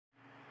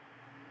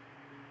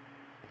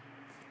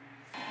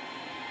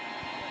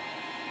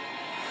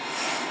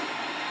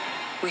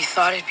We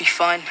thought it'd be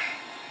fun.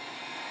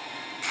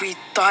 We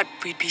thought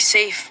we'd be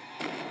safe.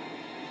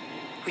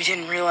 We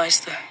didn't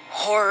realize the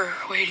horror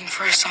waiting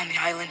for us on the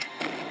island.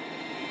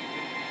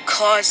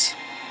 Claws,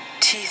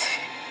 teeth,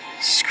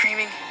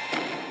 screaming.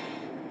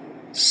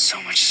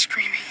 So much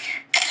screaming.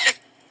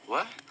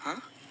 What? Huh?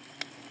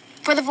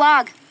 For the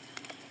vlog.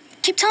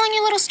 Keep telling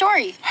your little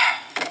story.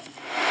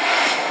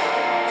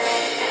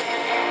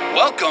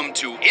 Welcome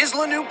to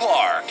Isla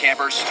Nublar,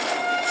 campers.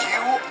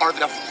 You are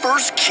the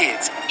first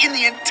kids in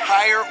the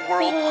entire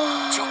world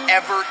to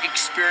ever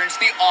experience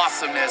the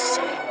awesomeness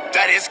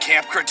that is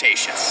Camp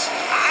Cretaceous.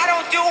 I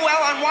don't do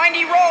well on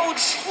windy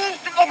roads.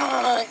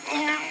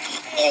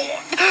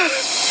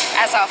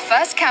 As our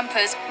first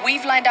campers,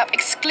 we've lined up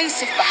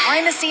exclusive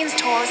behind-the-scenes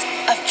tours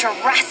of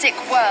Jurassic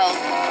World,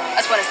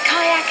 as well as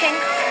kayaking,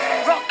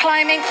 rock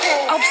climbing,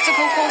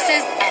 obstacle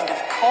courses, and of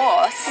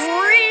course,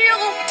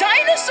 real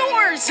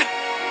dinosaurs!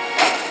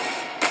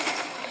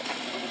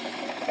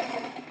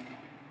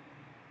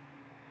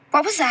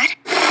 What was that?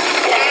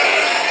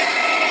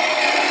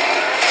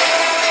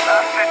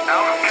 Asset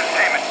out of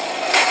containment.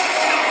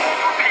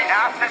 Repeat,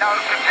 asset out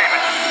of containment.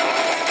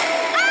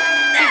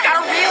 We've got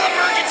a real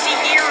emergency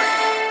here.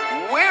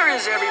 Where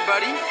is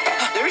everybody?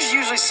 There's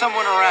usually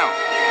someone around.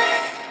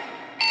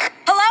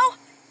 Hello?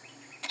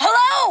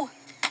 Hello?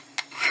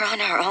 We're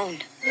on our own.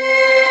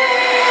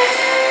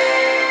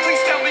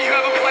 Please tell me you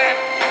have a plan.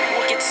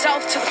 We'll get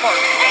south to the park.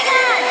 Hang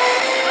on!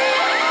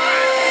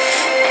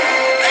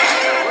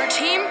 We're a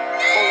team,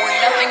 or we're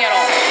nothing at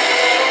all.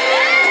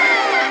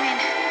 I'm in.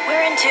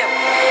 We're in too.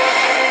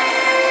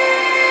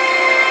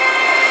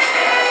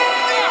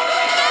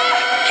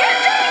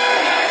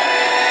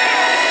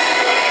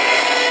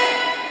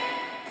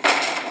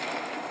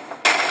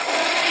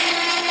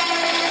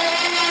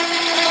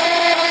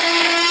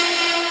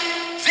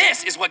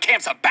 This is what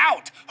camp's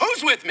about.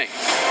 Who's with me?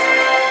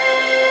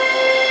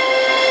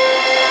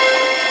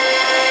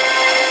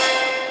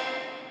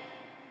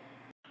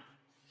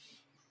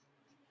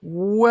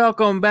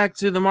 Welcome back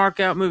to the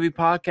Markout Movie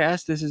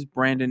Podcast. This is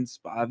Brandon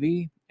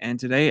Spivey, and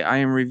today I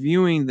am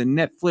reviewing the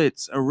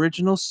Netflix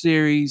original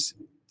series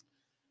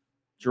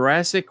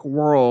Jurassic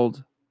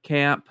World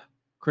Camp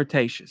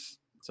Cretaceous.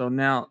 So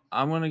now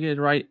I'm going to get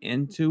right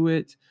into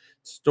it,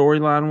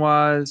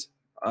 storyline-wise,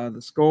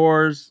 the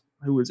scores,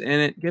 who was in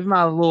it, give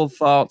my little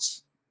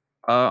thoughts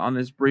on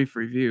this brief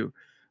review.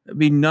 It'll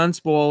be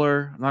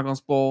non-spoiler. I'm not going to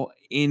spoil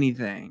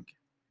anything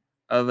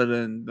other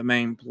than the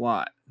main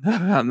plot.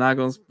 I'm not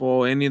going to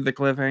spoil any of the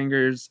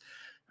cliffhangers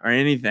or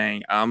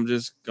anything. I'm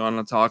just going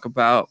to talk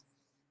about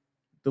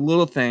the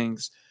little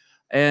things.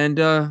 And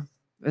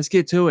let's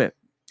get to it.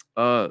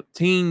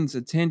 Teens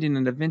attending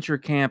an adventure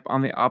camp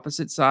on the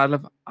opposite side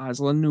of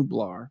Isla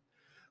Nublar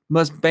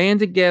must band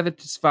together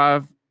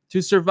to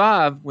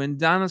survive when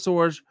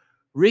dinosaurs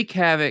wreak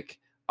havoc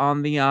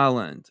on the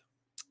island.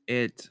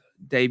 It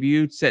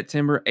debuted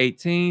September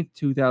 18th,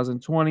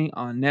 2020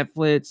 on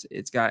Netflix.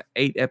 It's got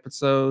 8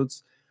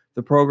 episodes.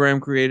 The program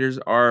creators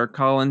are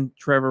Colin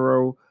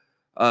Trevorrow,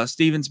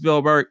 Steven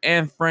Spielberg,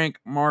 and Frank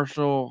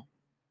Marshall.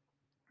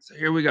 So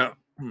here we go.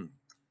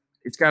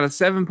 It's got a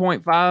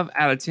 7.5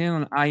 out of 10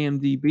 on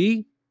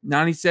IMDb.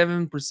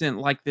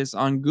 97% like this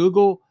on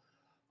Google.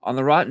 On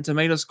the Rotten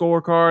Tomato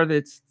scorecard,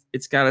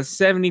 it's got a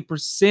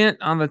 70%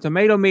 on the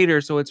tomato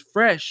meter, so it's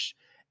fresh,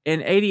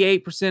 and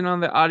 88% on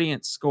the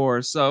audience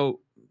score. So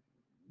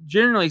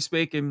generally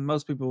speaking,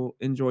 most people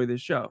enjoy this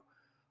show.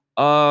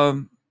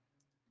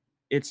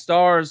 It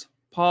stars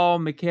Paul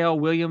Michael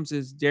Williams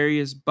as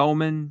Darius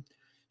Bowman,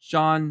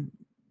 Sean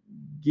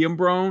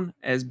Gimbrone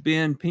as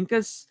Ben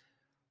Pincus,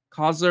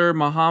 Kausar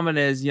Muhammad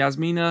as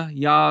Yasmina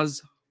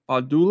Yaz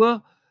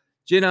Fadula,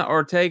 Jenna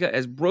Ortega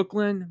as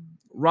Brooklyn,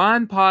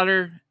 Ron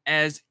Potter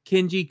as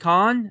Kenji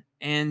Khan,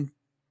 and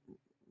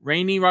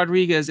Rainy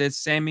Rodriguez as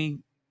Sammy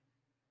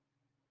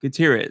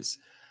Gutierrez.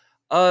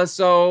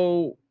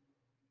 So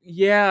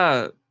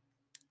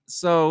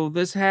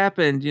this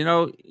happened,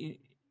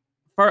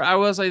 I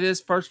will say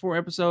this, first 4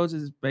 episodes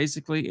is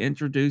basically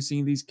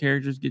introducing these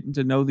characters, getting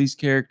to know these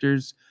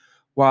characters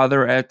while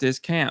they're at this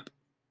camp.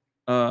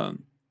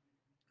 And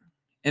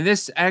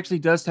this actually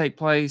does take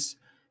place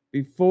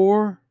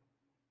before,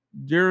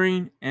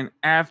 during, and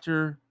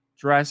after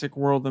Jurassic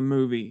World, the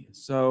movie.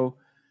 So,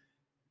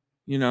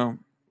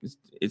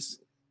 it's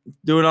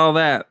doing all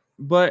that.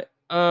 But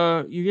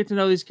you get to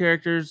know these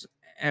characters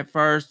at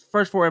first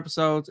 4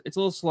 episodes. It's a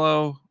little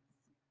slow.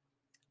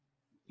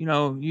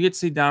 You get to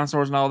see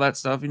dinosaurs and all that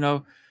stuff,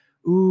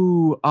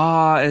 ooh,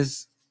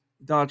 as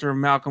Dr.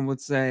 Malcolm would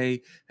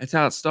say, that's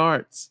how it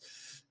starts.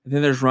 And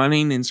then there's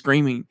running and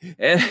screaming.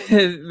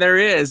 And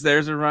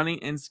there's a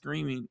running and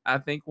screaming. I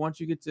think once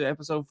you get to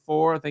episode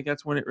 4, I think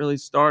that's when it really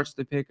starts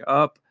to pick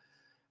up.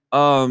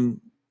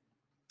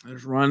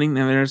 There's running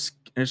and there's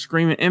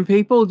screaming, and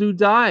people do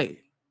die.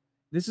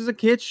 This is a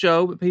kid's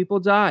show, but people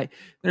die.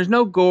 There's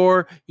no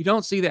gore. You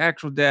don't see the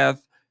actual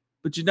death,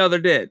 but they're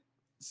dead.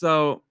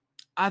 So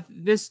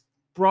this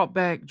brought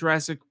back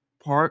Jurassic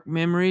Park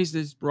memories.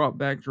 This brought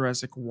back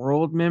Jurassic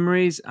World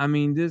memories. I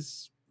mean,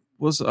 this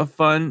was a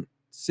fun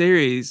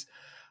series.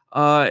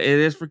 It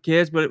is for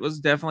kids, but it was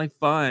definitely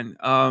fun.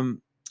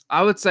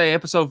 I would say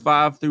episode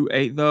 5 through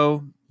 8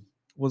 though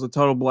was a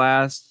total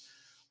blast.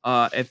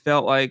 It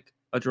felt like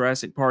a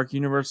Jurassic Park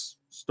universe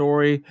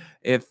story.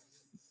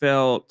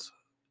 Felt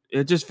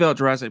it just felt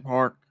Jurassic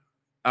Park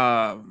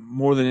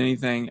more than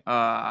anything.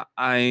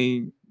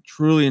 I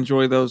truly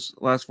enjoyed those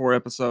last 4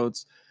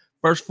 episodes.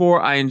 First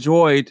 4 I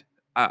enjoyed.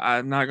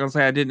 I'm not gonna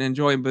say I didn't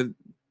enjoy, but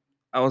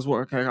I was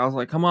like,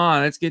 come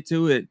on, let's get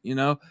to it, you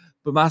know.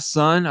 But my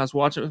son, I was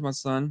watching it with my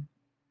son.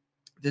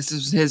 This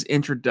is his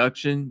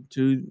introduction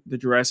to the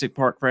Jurassic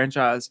Park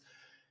franchise,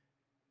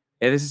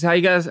 and this is how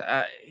you guys.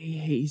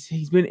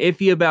 He's been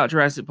iffy about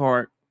Jurassic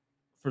Park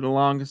for the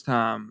longest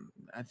time.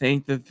 I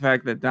think the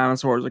fact that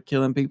dinosaurs are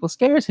killing people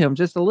scares him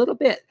just a little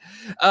bit.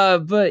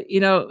 But you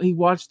know, he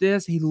watched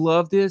this, he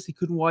loved this, he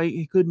couldn't wait,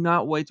 he could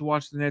not wait to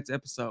watch the next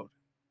episode.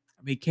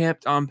 I mean, he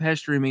kept on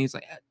pestering me. He's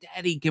like,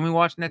 Daddy, can we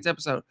watch the next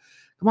episode?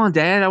 Come on,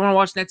 Dad, I want to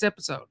watch the next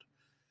episode.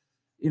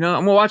 You know,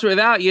 I'm gonna watch it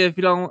without you if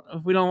we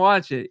don't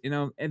watch it, you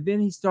know. And then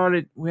he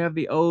started, we have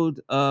the old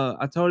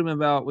I told him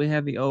about, we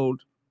have the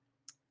old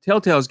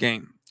Telltale's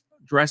game,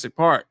 Jurassic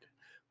Park,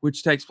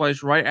 which takes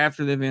place right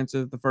after the events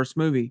of the first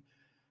movie.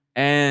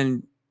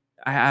 And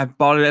I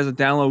bought it as a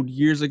download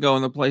years ago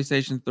on the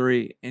PlayStation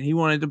 3, and he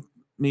wanted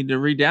me to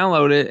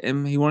re-download it,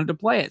 and he wanted to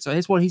play it. So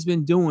that's what he's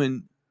been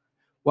doing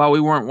while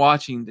we weren't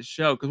watching the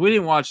show, because we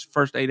didn't watch the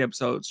first 8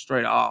 episodes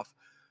straight off.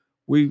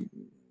 We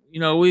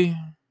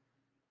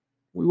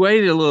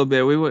waited a little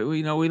bit.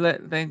 We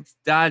let things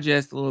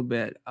digest a little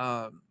bit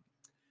to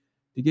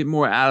get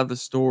more out of the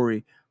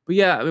story. But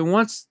yeah, I mean,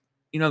 once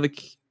the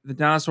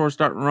dinosaurs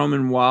start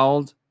roaming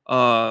wild,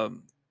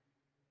 and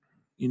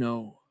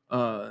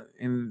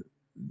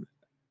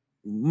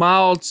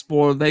mild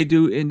spoiler, they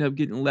do end up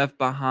getting left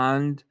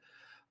behind.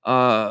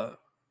 The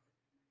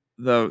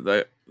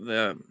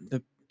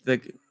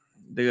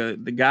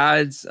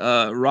guides,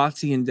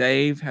 Roxy and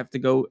Dave, have to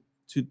go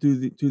to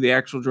the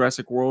actual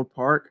Jurassic World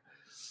Park,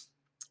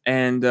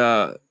 and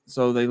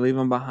so they leave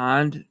them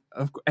behind.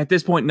 At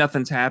this point,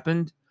 nothing's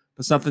happened,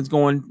 but something's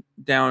going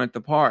down at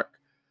the park,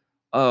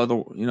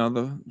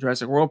 the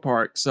Jurassic World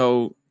Park.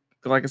 So,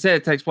 like I said,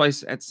 it takes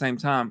place at the same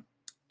time.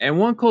 And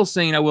one cool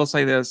scene, I will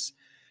say this: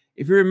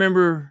 if you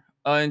remember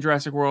in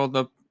Jurassic World,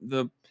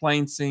 the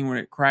plane scene when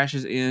it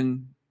crashes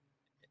in,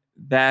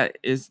 that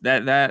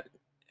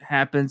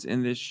happens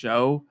in this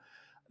show.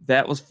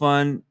 That was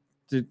fun.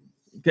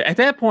 At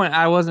that point,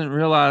 I wasn't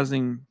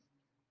realizing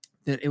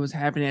that it was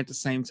happening at the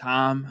same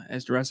time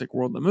as Jurassic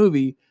World, the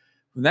movie.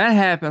 When that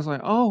happened, I was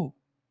like, oh,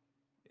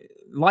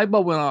 light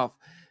bulb went off.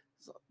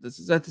 So this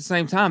is at the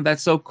same time.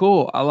 That's so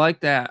cool. I like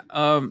that.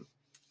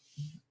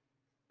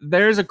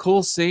 There's a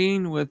cool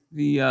scene with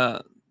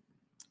the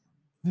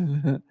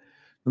the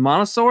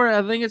Monosaur,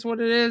 I think it's what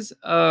it is.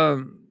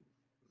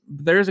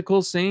 There's a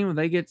cool scene when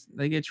they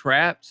get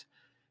trapped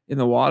in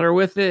the water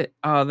with it.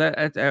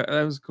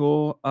 That was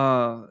cool.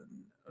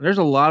 There's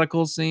a lot of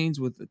cool scenes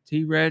with the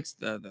T-Rex,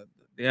 the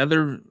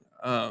other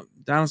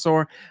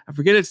dinosaur. I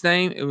forget its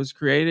name. It was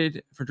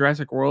created for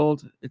Jurassic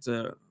World. It's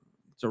a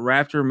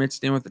raptor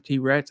mixed in with the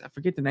T-Rex. I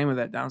forget the name of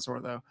that dinosaur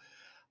though.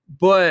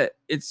 But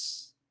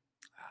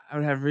I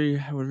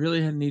would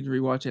really need to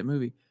rewatch that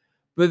movie.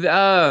 But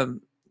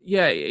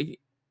yeah,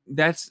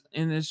 that's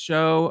in this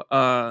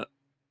show.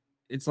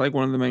 It's like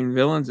one of the main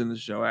villains in the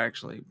show,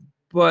 actually.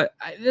 But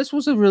this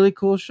was a really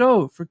cool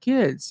show for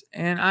kids,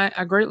 and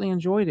I greatly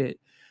enjoyed it.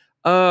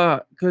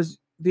 Because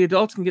the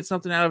adults can get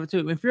something out of it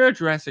too. If you're a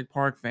Jurassic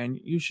Park fan,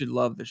 you should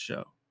love the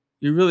show.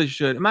 You really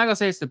should. Am I gonna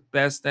say it's the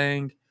best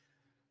thing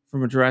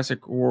from a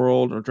Jurassic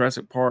World or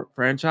Jurassic Park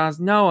franchise?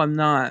 No, I'm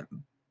not.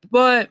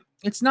 But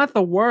it's not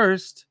the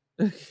worst.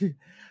 I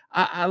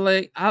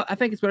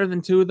think it's better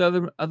than 2 of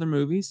the other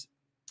movies.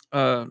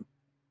 If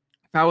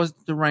I was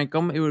to rank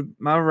them,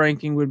 my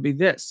ranking would be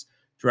this: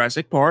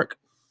 Jurassic Park.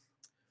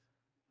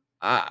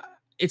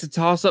 It's a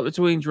toss up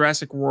between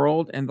Jurassic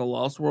World and The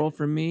Lost World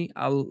for me.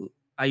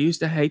 I used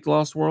to hate The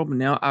Lost World, but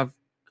now I've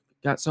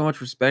got so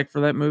much respect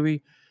for that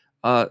movie.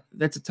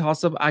 That's a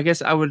toss up. I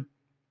guess I would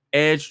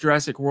edge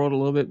Jurassic World a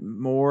little bit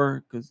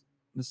more because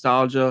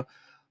nostalgia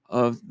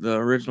of the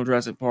original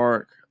Jurassic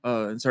Park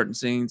in certain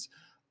scenes.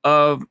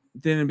 Then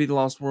it'd be The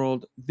Lost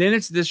World. Then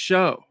it's this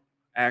show,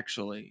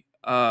 actually.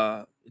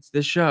 It's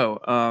this show.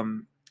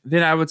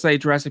 Then I would say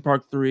Jurassic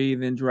Park 3,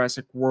 then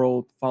Jurassic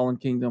World, Fallen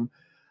Kingdom.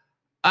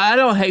 I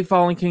don't hate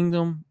Fallen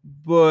Kingdom,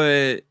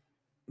 but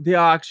the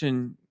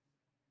auction,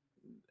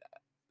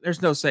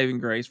 there's no saving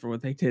grace for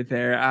what they did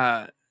there.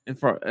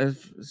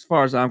 As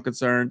far as I'm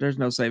concerned, there's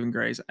no saving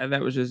grace. That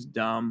was just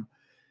dumb.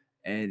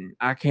 And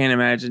I can't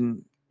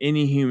imagine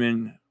any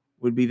human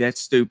would be that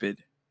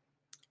stupid.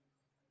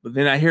 But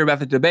then I hear about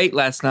the debate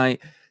last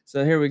night.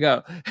 So here we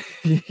go.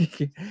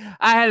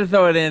 I had to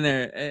throw it in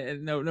there.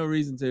 No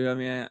reason to. I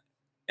mean,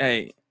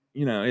 hey,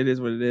 it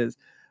is what it is.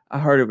 I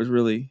heard it was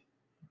really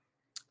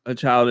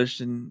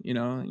childish, and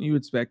you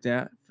would expect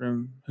that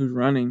from who's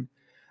running.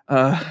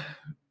 I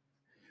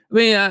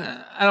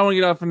don't want to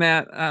get off on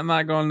that. I'm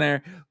not going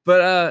there.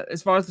 But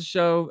as far as the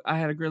show, I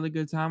had a really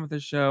good time with the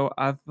show.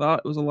 I thought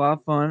it was a lot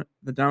of fun.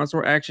 The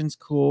dinosaur action's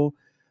cool.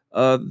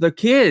 The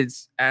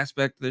kids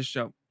aspect of this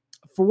show,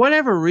 for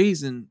whatever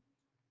reason,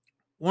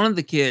 one of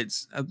the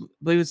kids, I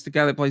believe it's the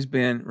guy that plays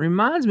Ben,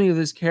 reminds me of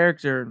this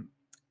character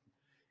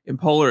in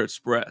Polar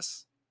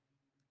Express.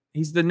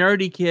 He's the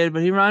nerdy kid,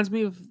 but he reminds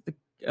me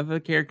of a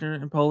character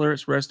in Polar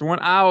Express. The one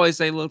I always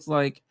say looks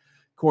like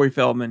Corey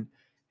Feldman.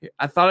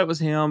 I thought it was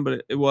him,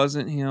 but it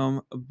wasn't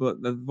him.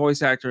 But the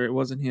voice actor, it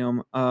wasn't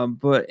him.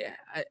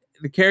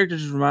 The character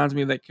just reminds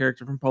me of that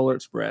character from Polar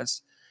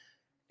Express.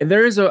 And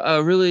there is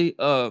a really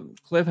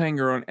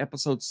cliffhanger on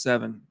episode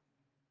 7.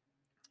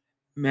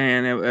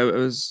 Man, it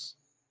was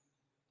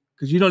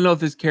because you don't know if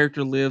this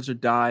character lives or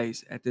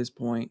dies at this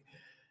point,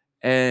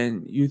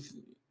 and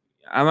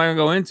I'm not gonna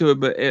go into it,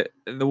 but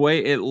the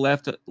way it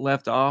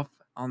left off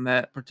on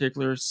that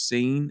particular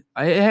scene,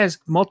 it has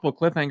multiple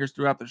cliffhangers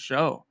throughout the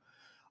show.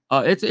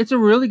 It's a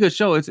really good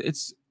show. It's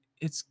it's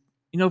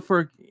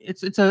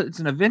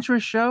an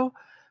adventurous show.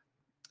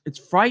 It's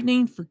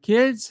frightening for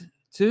kids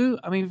too.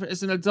 I mean,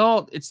 as an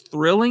adult, it's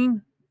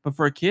thrilling, but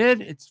for a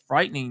kid, it's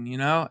frightening.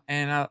 And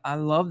I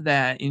love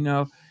that.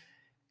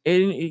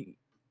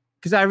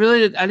 Because I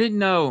didn't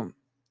know.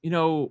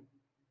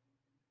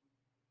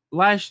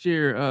 Last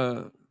year,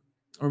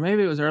 or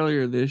maybe it was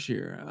earlier this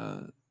year.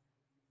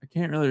 I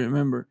can't really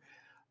remember.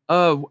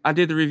 I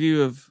did the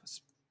review of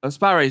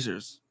Spy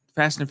Racers,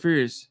 Fast and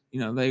Furious.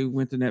 They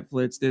went to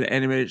Netflix, did an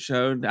animated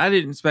show. I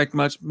didn't expect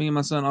much. Me and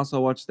my son also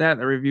watched that.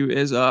 The review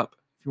is up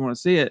if you want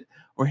to see it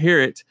or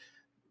hear it.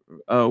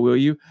 Will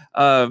you?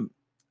 I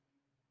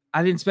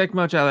didn't expect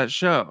much out of that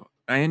show.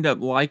 I ended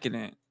up liking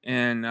it,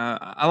 and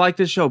I like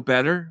this show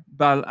better.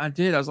 But I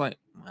did. I was like,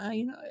 well,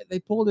 they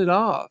pulled it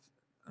off.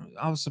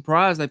 I was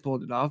surprised they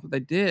pulled it off, but they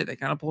did. They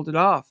kind of pulled it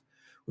off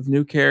with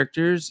new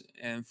characters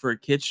and for a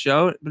kids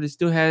show, but it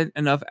still had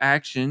enough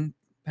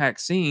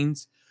action-packed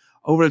scenes,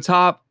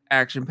 over-the-top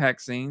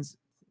action-packed scenes.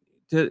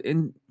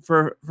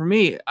 For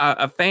me,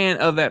 a fan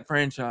of that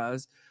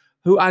franchise,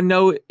 who I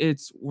know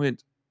it's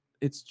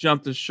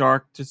jumped the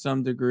shark to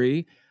some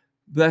degree,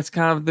 but that's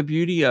kind of the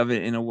beauty of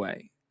it in a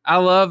way. I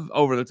love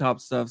over-the-top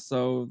stuff,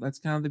 so that's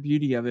kind of the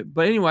beauty of it.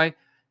 But anyway,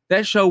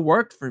 that show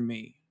worked for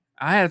me.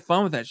 I had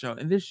fun with that show,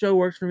 and this show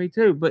works for me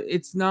too. But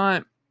it's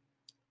not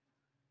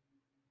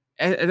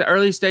at the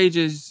early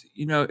stages.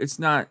 It's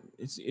not.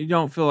 You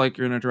don't feel like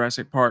you're in a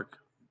Jurassic Park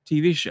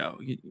TV show.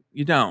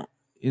 You don't.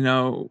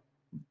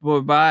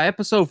 But by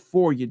episode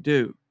 4, you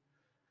do.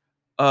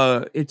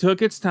 It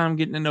took its time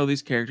getting to know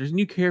these characters, and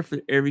you care for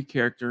every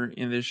character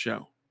in this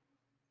show.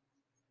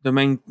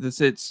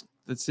 The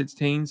sits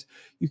teens,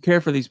 you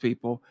care for these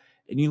people,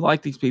 and you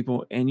like these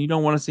people, and you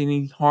don't want to see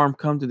any harm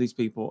come to these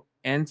people.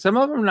 And some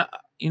of them,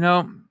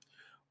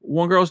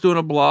 one girl's doing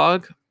a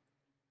blog,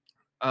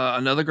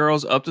 another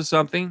girl's up to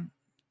something.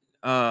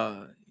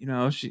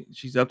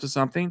 She's up to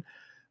something.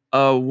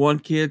 One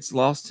kid's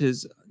lost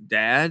his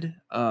dad.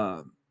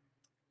 And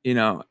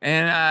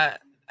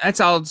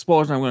that's all the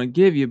spoilers I'm going to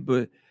give you.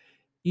 But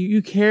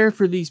you care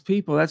for these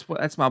people.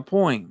 That's my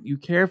point. You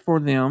care for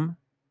them,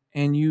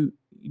 and you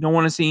don't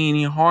want to see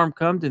any harm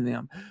come to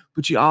them.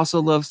 But you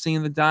also love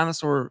seeing the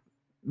dinosaur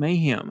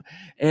mayhem,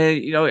 and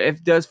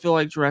it does feel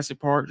like Jurassic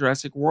Park,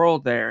 Jurassic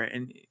World there.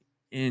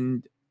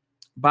 And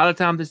by the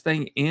time this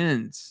thing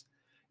ends,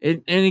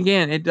 and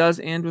again, it does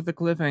end with a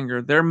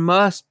cliffhanger. There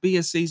must be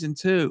a season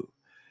 2.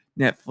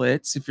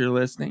 Netflix, if you're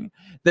listening,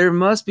 there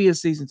must be a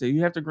season 2.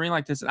 You have to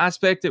greenlight this, and I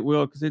expect it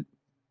will, because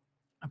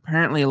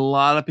apparently a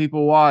lot of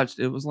people watched.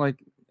 It was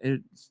like it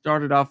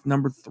started off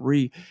number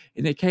 3,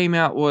 and it came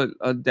out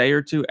a day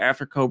or two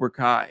after Cobra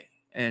Kai,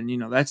 and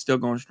that's still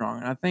going strong.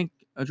 And I think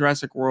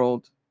Jurassic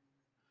World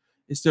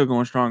is still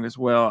going strong as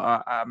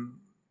well.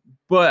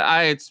 But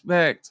I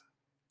expect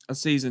a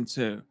season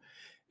 2.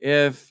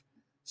 If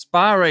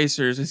Spy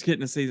Racers is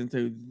getting a season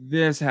 2,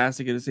 this has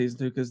to get a season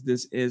 2, because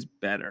this is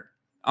better.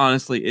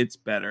 Honestly, it's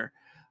better.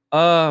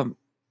 I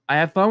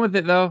have fun with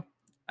it, though.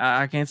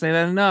 I can't say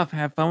that enough.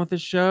 Have fun with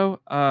this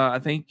show. I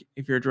think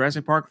if you're a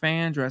Jurassic Park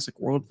fan, Jurassic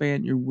World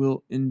fan, you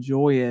will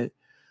enjoy it.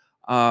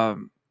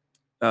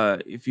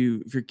 If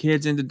your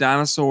kid's into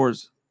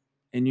dinosaurs,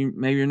 and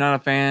you're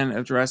not a fan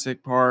of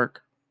Jurassic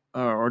Park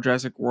or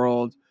Jurassic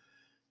World,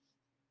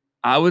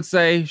 I would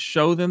say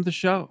show them the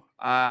show.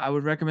 I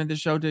would recommend this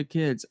show to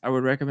kids. I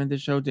would recommend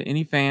this show to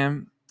any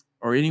fan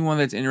or anyone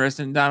that's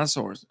interested in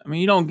dinosaurs. I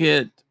mean,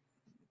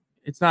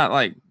 it's not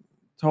like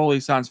totally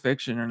science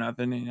fiction or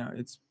nothing.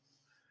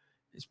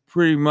 It's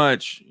pretty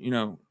much,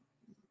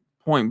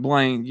 point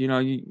blank. You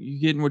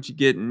getting what you're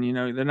getting.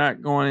 They're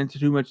not going into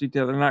too much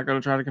detail. They're not going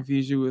to try to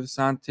confuse you with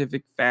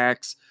scientific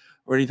facts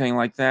or anything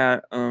like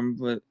that.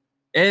 And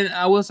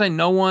I will say,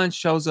 no one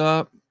shows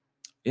up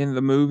in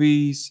the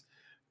movies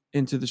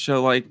into the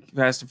show like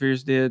Fast and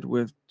Furious did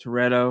with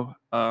Toretto.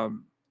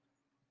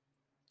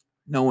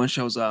 No one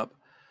shows up.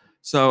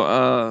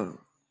 So,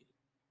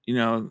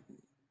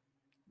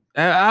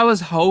 I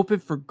was hoping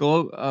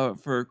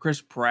for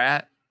Chris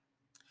Pratt.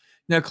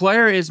 Now,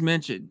 Claire is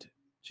mentioned.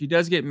 She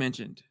does get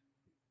mentioned.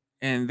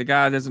 and the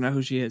guy doesn't know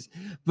who she is,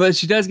 but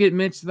she does get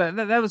mentioned.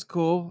 That was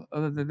cool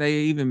that they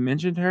even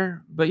mentioned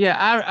her. But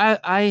yeah,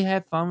 I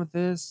had fun with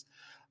this.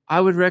 I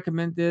would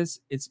recommend this.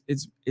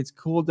 It's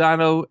cool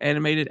dino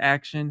animated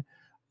action.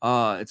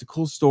 It's a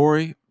cool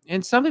story,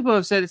 and some people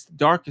have said it's the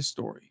darkest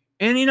story.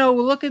 And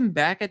looking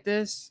back at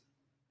this,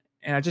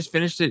 and I just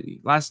finished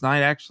it last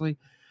night actually,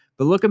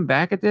 but looking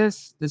back at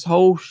this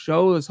whole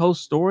show, this whole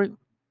story,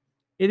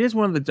 it is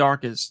one of the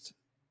darkest.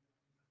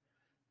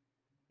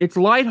 It's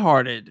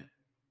lighthearted,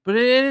 but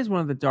it is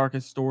one of the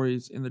darkest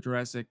stories in the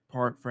Jurassic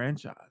Park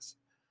franchise.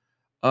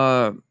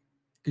 Because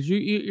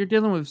you're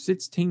dealing with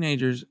 6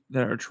 teenagers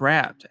that are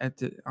trapped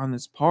on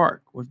this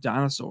park with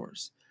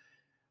dinosaurs.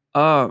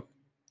 And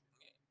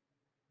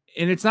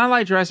it's not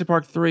like Jurassic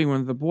Park 3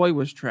 when the boy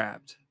was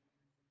trapped,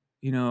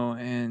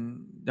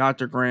 and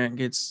Dr. Grant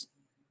gets,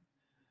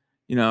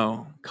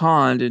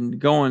 conned and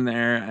going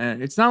there.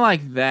 And it's not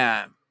like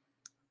that.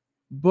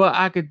 But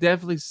I could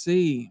definitely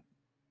see.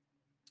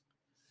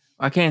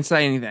 I can't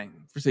say anything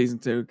for season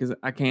 2 because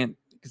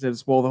it would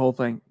spoil the whole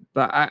thing.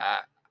 But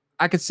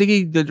I could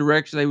see the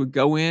direction they would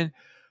go in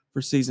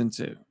for season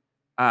 2.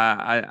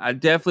 I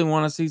definitely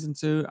want a season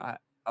 2. I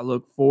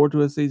look forward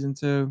to a season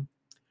 2.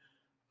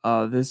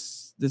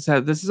 This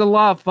is a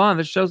lot of fun.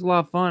 This show's a lot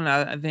of fun.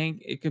 I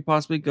think it could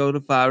possibly go to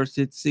 5 or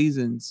 6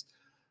 seasons.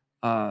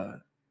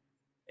 And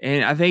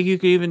I think you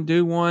could even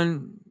do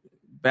one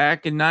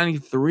back in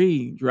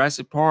 '93,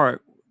 Jurassic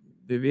Park,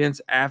 the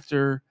events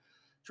after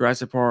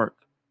Jurassic Park.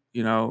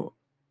 I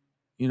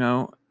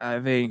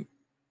think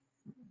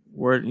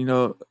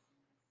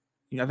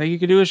I think you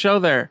could do a show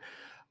there.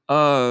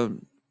 So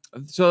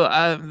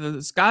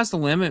the sky's the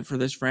limit for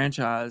this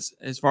franchise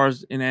as far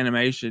as in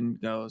animation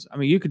goes. I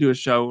mean, you could do a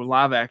show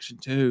live action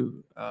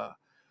too.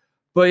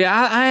 But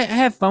yeah, I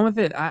have fun with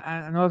it.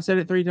 I know I've said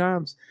it 3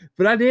 times,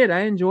 but I did.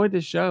 I enjoyed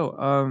this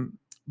show.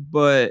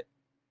 But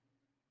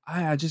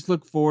I just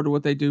look forward to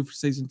what they do for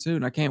season 2,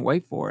 and I can't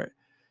wait for it.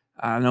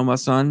 I know my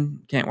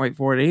son can't wait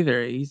for it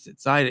either. He's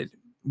excited.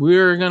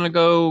 We're gonna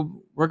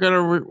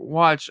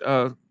watch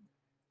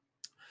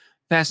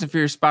Fast and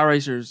Furious Spy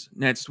Racers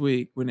next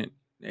week when it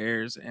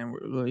airs, and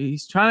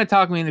he's trying to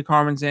talk me into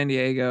Carmen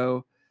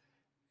Sandiego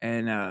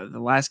and The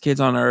Last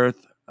Kids on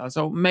Earth.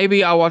 So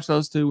maybe I'll watch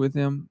those 2 with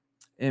him,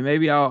 and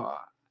maybe I'll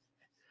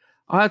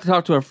have to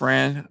talk to a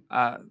friend.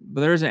 But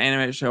there's an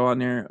animated show on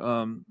there,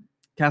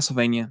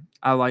 Castlevania.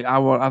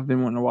 I've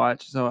been wanting to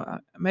watch, so I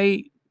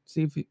may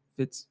see if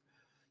it's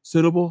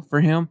suitable for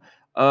him.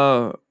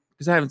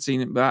 Because I haven't seen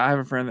it, but I have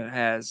a friend that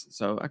has,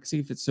 so I can see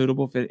if it's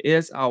suitable. If it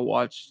is, I'll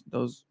watch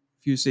those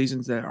few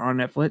seasons that are on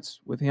Netflix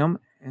with him,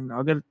 and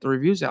I'll get the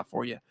reviews out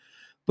for you.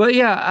 But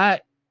yeah,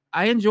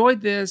 I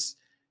enjoyed this,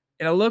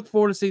 and I look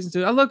forward to season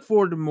 2. I look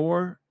forward to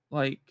more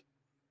like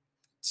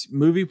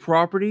movie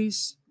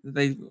properties that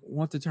they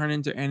want to turn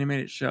into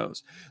animated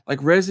shows,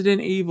 like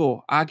Resident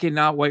Evil. I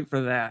cannot wait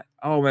for that.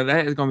 Oh man,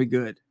 that is gonna be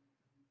good.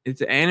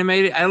 It's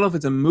animated. I don't know if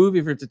it's a movie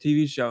or if it's a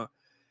TV show.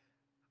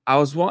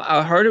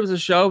 I heard it was a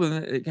show, but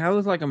it kind of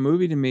looks like a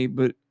movie to me.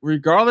 But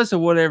regardless of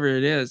whatever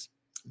it is,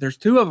 there's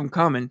 2 of them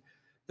coming.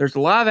 There's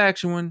the live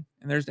action one,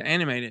 and there's the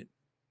animated.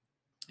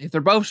 If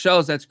they're both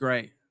shows, that's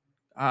great.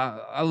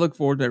 I look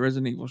forward to that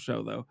Resident Evil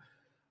show, though.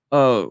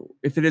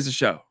 If it is a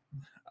show,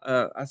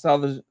 I saw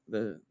the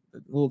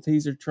little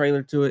teaser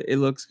trailer to it. It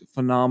looks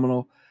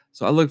phenomenal,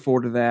 so I look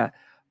forward to that.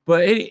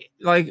 But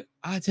I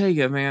tell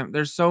you, man,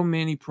 there's so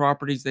many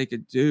properties they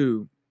could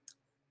do.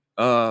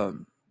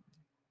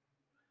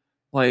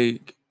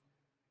 Like,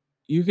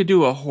 you could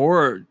do a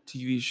horror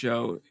TV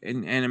show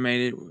and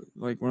animate it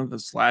like one of the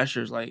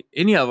slashers, like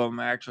any of them,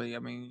 actually. I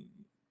mean,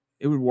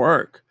 it would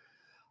work.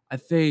 I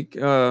think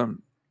here's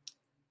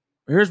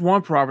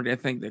one property I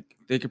think that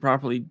they could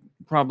probably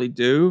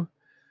do,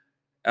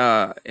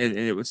 and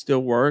it would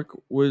still work,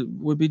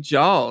 would be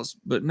Jaws,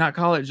 but not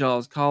call it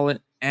Jaws, call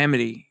it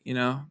Amity,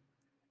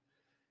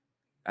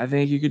 I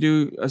think you could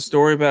do a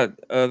story about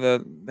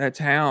that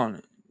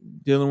town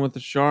dealing with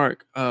the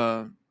shark.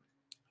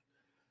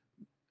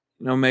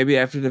 Maybe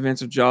after the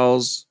events of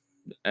Jaws,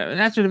 or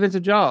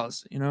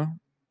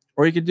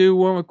you could do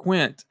one with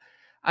Quint.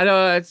 I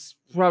know that's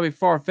probably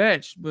far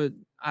fetched, but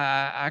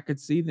I could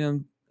see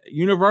them.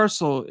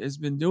 Universal has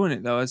been doing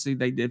it though. I see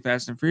they did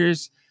Fast and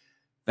Furious,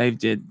 they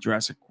did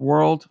Jurassic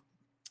World,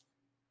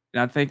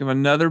 and I think of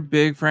another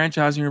big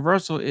franchise,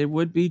 Universal. It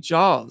would be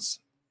Jaws,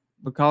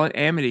 but call it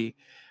Amity.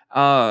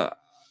 That's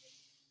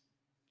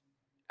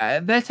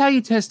how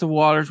you test the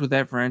waters with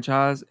that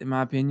franchise, in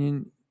my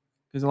opinion.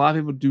 Because a lot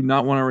of people do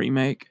not want to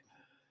remake.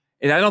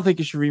 And I don't think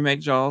you should remake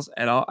Jaws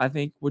at all. I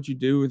think what you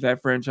do with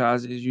that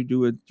franchise is you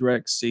do a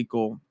direct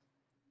sequel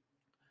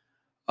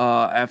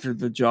after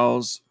the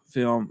Jaws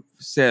film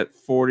set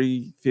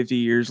 40, 50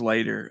 years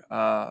later.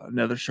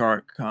 Another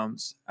shark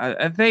comes.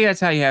 I think that's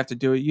how you have to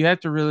do it. You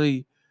have to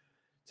really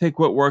take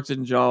what works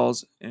in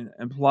Jaws and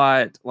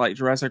apply it like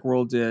Jurassic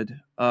World did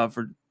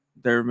for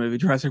their movie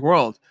Jurassic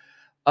World.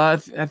 I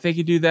think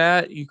you do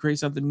that. You create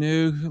something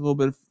new, a little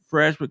bit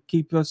fresh, but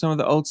keep some of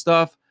the old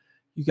stuff.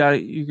 You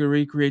can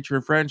recreate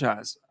your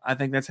franchise. I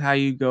think that's how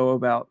you go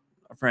about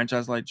a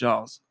franchise like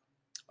Jaws.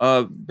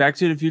 Back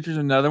to the Future is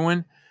another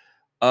one.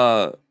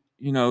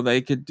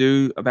 They could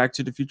do a Back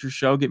to the Future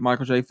show, get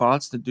Michael J.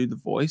 Fox to do the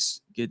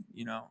voice.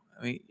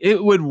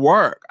 It would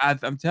work.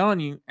 I'm telling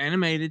you,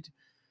 animated,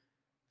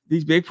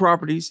 these big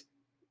properties,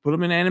 put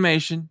them in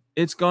animation,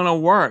 it's going to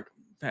work.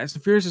 Fast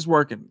and Furious is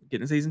working.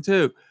 Getting a season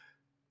 2.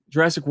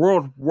 Jurassic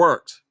World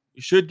worked.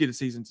 You should get a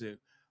season 2.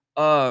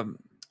 I'm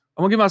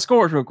going to give my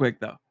scores real quick,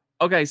 though.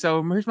 Okay,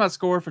 so here's my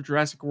score for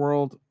Jurassic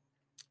World,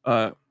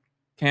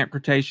 Camp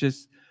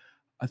Cretaceous.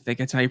 I think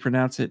that's how you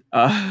pronounce it.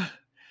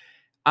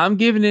 I'm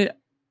giving it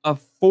a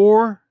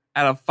 4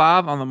 out of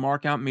 5 on the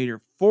markout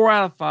meter. 4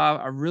 out of 5.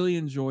 I really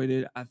enjoyed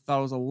it. I thought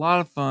it was a lot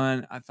of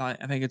fun. I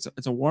think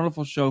it's a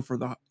wonderful show for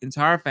the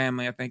entire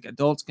family. I think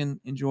adults can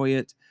enjoy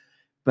it,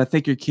 but I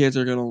think your kids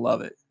are gonna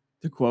love it.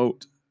 To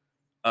quote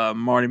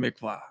Marty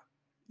McFly,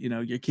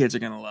 your kids are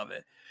gonna love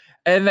it,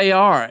 and they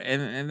are.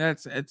 And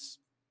that's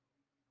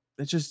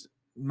just,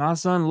 my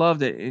son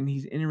loved it, and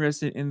he's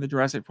interested in the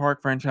Jurassic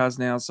Park franchise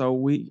now. So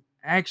we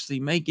actually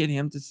may get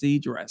him to see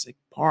Jurassic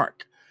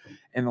Park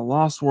and The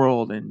Lost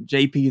World and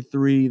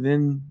JP3,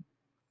 then,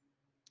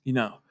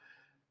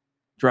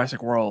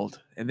 Jurassic World,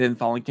 and then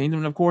Fallen Kingdom,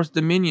 and of course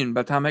Dominion.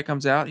 By the time that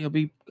comes out, he'll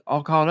be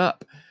all caught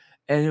up,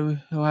 and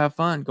he'll have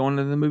fun going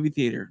to the movie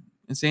theater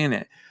and seeing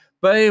it.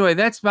 But anyway,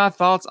 that's my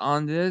thoughts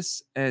on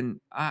this, and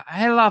I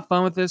had a lot of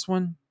fun with this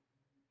one.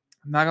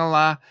 I'm not gonna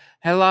lie,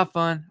 had a lot of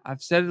fun.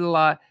 I've said it a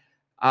lot.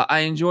 I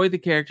enjoyed the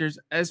characters.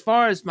 As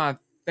far as my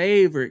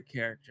favorite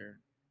character,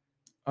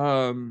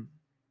 I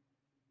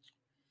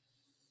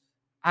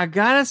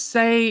gotta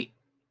say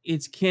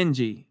it's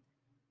Kenji,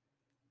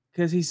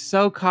 because he's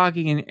so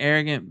cocky and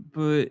arrogant,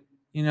 but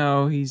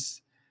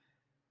he's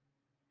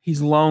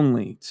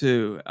lonely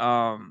too.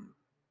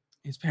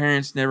 His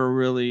parents never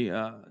really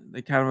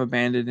they kind of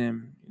abandoned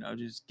him,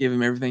 just give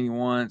him everything he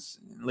wants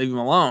and leave him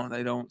alone.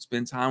 They don't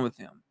spend time with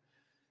him.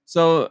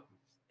 So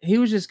he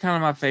was just kind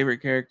of my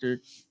favorite character.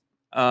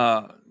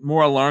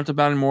 More I learned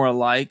about him, more I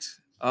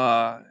liked.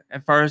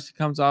 At first he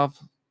comes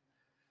off,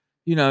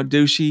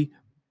 douchey,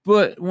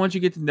 but once you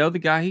get to know the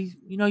guy,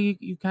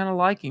 you kind of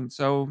like him.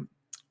 So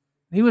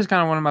he was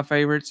kind of one of my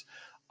favorites.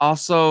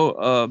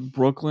 Also,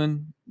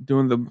 Brooklyn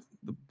doing the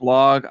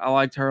blog, I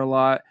liked her a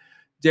lot.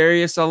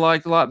 Darius, I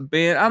liked a lot.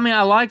 Ben,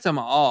 I liked them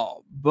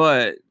all,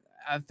 but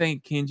I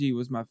think Kenji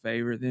was my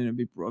favorite. Then it'd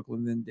be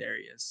Brooklyn, then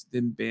Darius,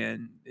 then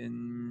Ben,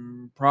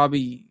 then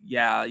probably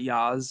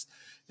Yaz,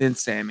 then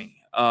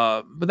Sammy.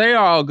 But they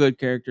are all good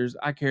characters.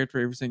 I cared for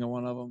every single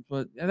one of them.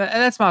 But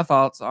that's my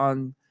thoughts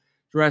on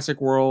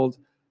Jurassic World,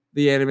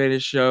 the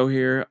animated show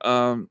here.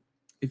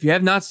 If you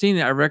have not seen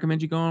it, I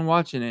recommend you going and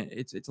watching it.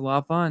 It's a lot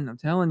of fun. I'm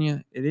telling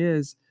you, it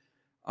is.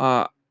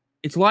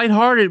 It's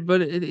lighthearted,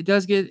 but it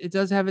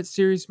does have its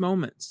serious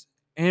moments.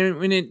 And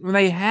when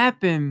they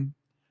happen,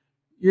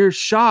 you're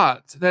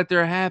shocked that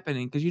they're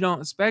happening because you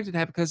don't expect it to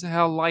happen because of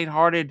how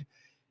lighthearted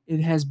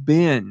it has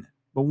been.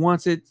 But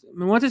once it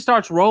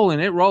starts rolling,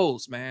 it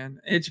rolls,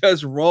 man. It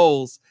just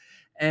rolls,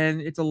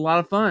 and it's a lot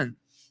of fun.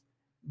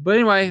 But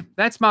anyway,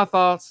 that's my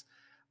thoughts.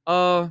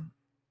 I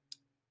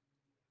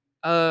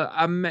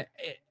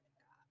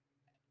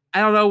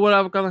don't know what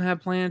I'm going to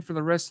have planned for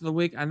the rest of the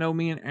week. I know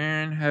me and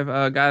Aaron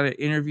have got an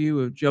interview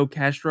with Joe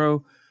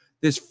Castro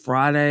this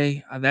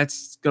Friday.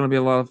 That's going to be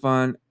a lot of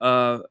fun.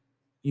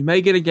 You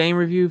may get a game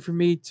review from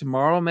me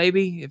tomorrow,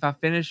 maybe, if I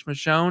finish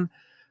Michonne.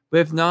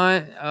 But if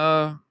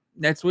not,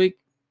 next week,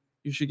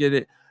 you should get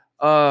it.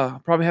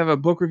 Probably have a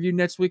book review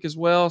next week as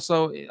well.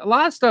 So a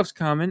lot of stuff's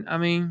coming.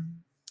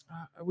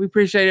 We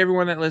appreciate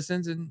everyone that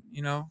listens and,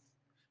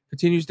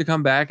 continues to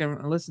come back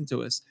and listen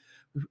to us.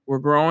 We're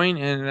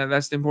growing, and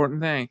that's the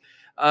important thing.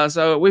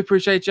 So we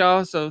appreciate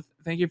y'all. So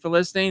thank you for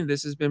listening.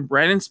 This has been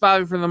Brandon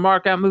Spivey from the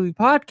Mark Out Movie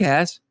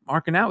Podcast,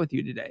 marking out with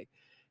you today.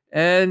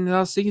 And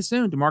I'll see you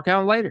soon to mark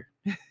out later.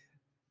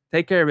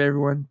 Take care,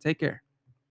 everyone. Take care.